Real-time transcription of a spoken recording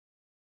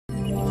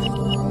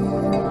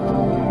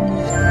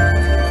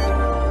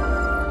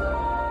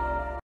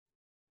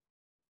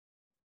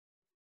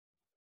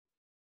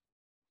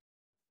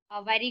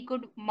A very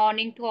good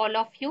morning to all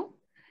of you.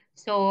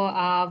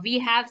 We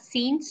have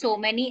seen so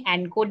many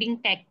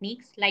encoding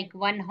techniques like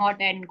one-hot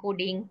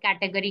encoding,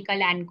 categorical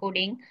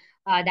encoding,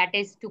 that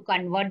is to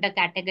convert the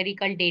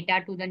categorical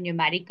data to the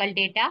numerical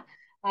data.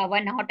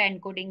 One-hot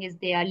encoding is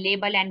there,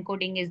 label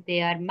encoding is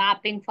there,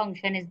 mapping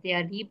function is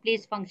there,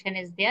 replace function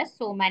is there.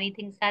 So many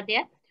things are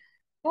there.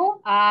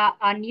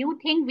 A new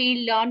thing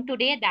we learned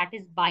today, that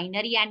is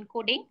binary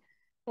encoding.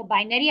 So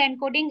binary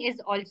encoding is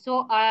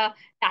also a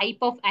type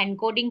of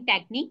encoding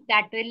technique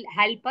that will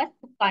help us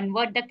to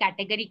convert the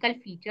categorical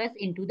features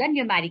into the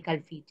numerical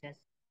features.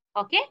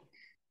 Okay.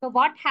 So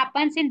what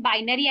happens in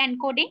binary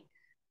encoding?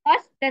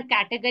 First, the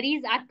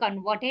categories are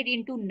converted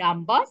into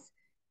numbers.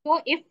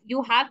 So if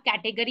you have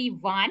category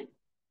 1,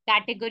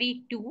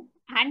 category 2,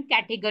 and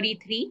category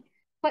 3,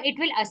 so it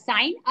will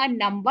assign a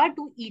number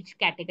to each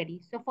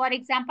category. So for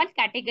example,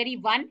 category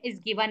 1 is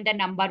given the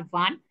number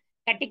 1,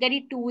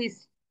 category 2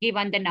 is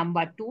given the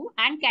number 2,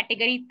 and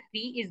category 3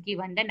 is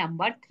given the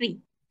number 3.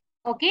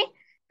 Okay.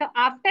 So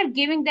after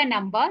giving the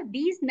number,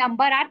 these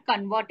number are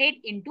converted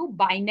into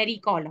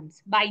binary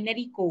columns,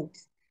 binary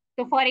codes.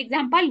 So for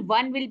example,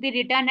 1 will be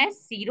written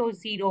as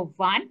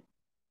 001.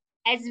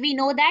 As we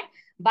know that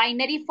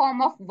binary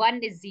form of 1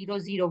 is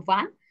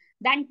 001.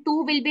 Then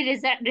 2 will be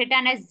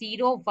written as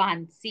 010,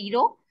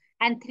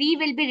 and 3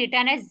 will be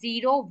written as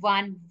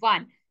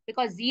 011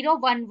 because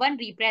 011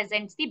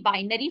 represents the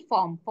binary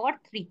form for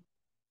 3.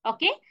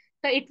 Okay.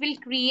 So it will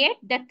create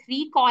the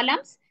 3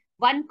 columns,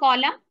 one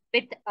column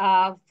with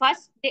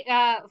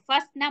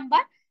first number,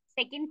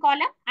 second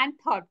column, and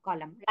third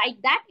column.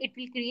 Like that, it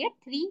will create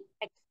 3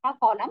 extra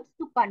columns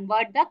to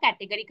convert the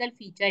categorical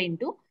feature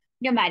into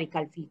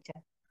numerical feature.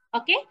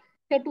 Okay.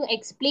 So to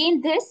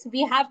explain this,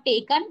 we have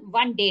taken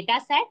one data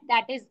set,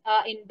 that is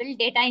inbuilt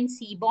data in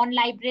Seaborn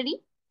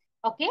library.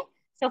 Okay.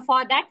 So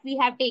for that, we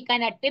have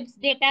taken a tips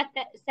data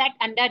set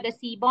under the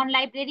Seaborn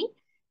library.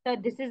 So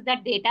this is the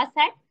data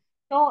set.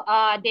 So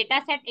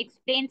data set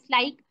explains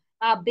like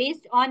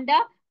based on the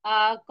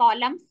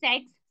column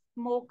sex,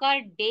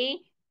 smoker, day,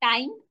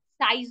 time,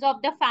 size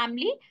of the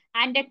family,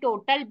 and the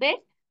total bill,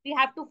 we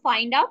have to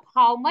find out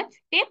how much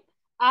tip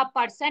a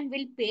person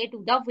will pay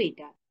to the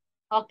waiter.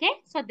 Okay,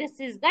 so this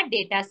is the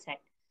data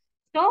set.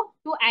 So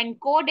to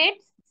encode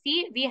it,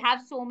 see, we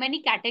have so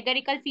many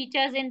categorical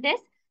features in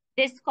this.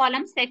 This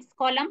column, sex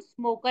column,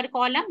 smoker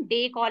column,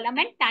 day column,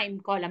 and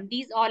time column.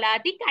 These all are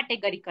the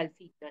categorical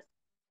features.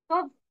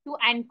 So to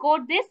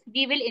encode this,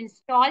 we will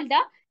install the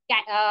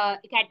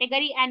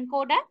category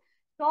encoder.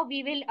 So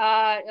we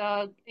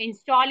will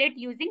install it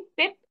using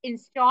pip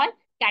install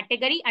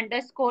category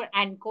underscore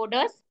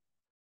encoders.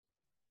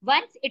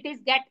 Once it is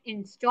get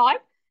installed,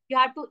 you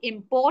have to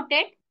import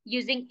it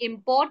using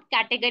import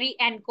category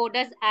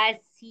encoders as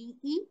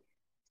CE.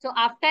 So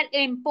after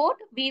import,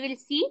 we will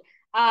see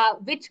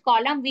which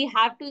column we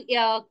have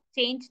to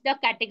change the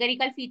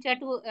categorical feature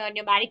to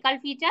numerical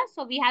feature.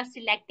 So we have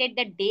selected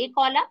the day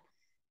column.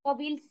 So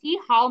we'll see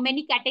how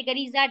many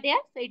categories are there.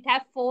 So it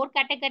has 4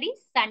 categories: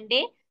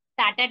 Sunday,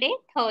 Saturday,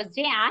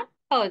 Thursday, and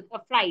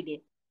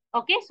Friday.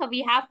 Okay, so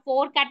we have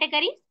 4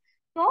 categories.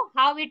 So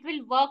how it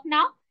will work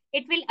now?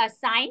 It will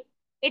assign,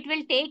 it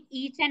will take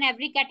each and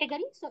every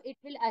category. So it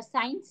will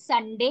assign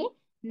Sunday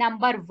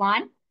number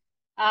 1,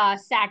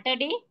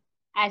 Saturday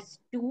as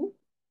 2,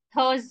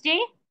 Thursday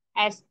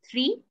as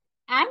 3,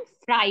 and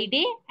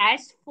Friday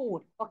as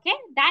 4. Okay,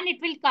 then it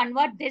will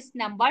convert this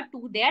number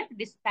to their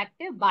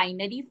respective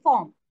binary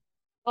form.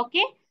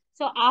 Okay,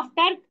 so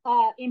after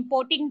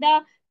importing the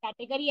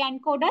category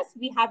encoders,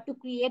 we have to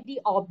create the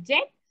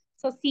object.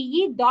 So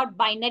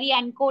CE.binary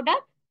encoder,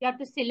 you have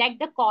to select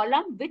the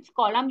column, which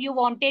column you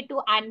wanted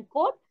to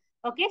encode.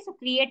 Okay, so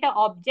create an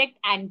object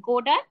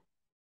encoder.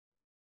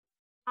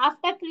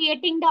 After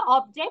creating the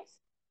objects,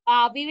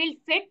 we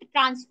will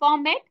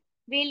transform it.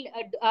 We'll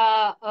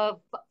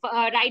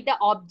write the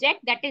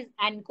object, that is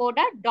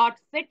encoder dot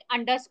fit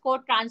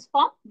underscore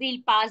transform. We'll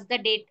pass the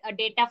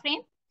data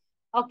frame.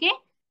 Okay,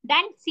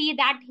 then see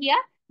that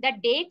here the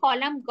day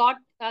column got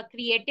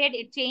created.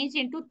 It changed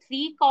into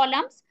 3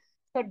 columns.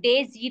 So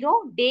day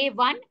 0, day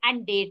 1,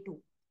 and day 2.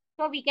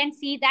 So we can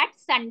see that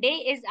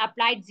Sunday is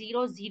applied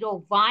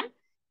 001,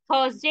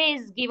 Thursday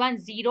is given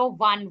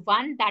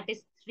 011, that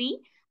is 3,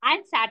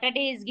 and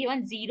Saturday is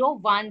given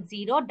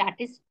 010, that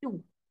is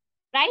 2.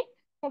 Right?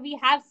 So we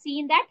have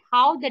seen that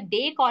how the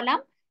day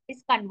column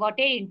is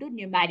converted into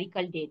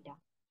numerical data.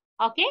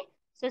 Okay.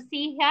 So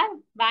see here,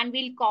 when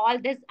we'll call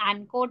this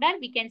encoder,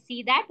 we can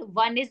see that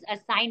 1 is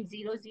assigned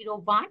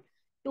 001,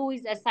 2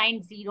 is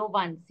assigned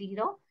 010,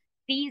 3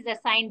 is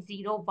assigned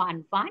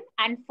 011,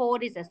 and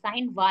 4 is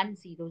assigned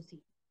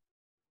 100.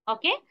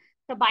 Okay.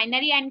 So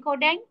binary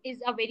encoding is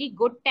a very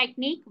good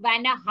technique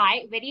when a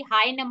very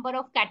high number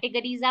of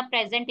categories are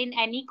present in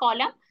any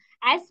column.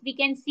 As we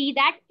can see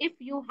that if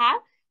you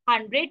have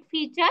 100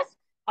 features,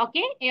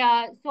 okay,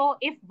 so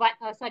if,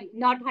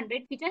 not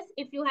 100 features,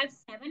 if you have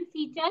 7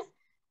 features,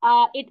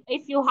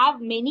 if you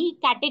have many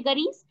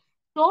categories,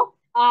 so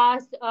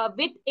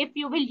if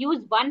you will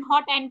use one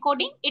hot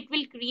encoding, it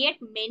will create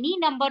many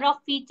number of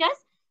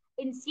features,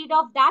 Instead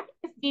of that,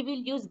 if we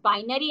will use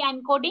binary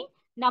encoding,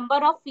 number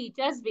of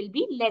features will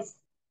be less.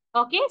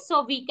 Okay,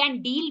 so we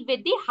can deal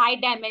with the high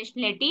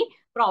dimensionality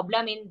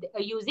problem in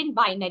using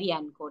binary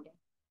encoder.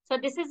 So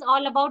this is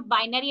all about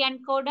binary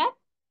encoder.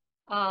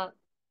 Bye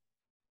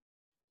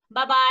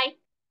bye.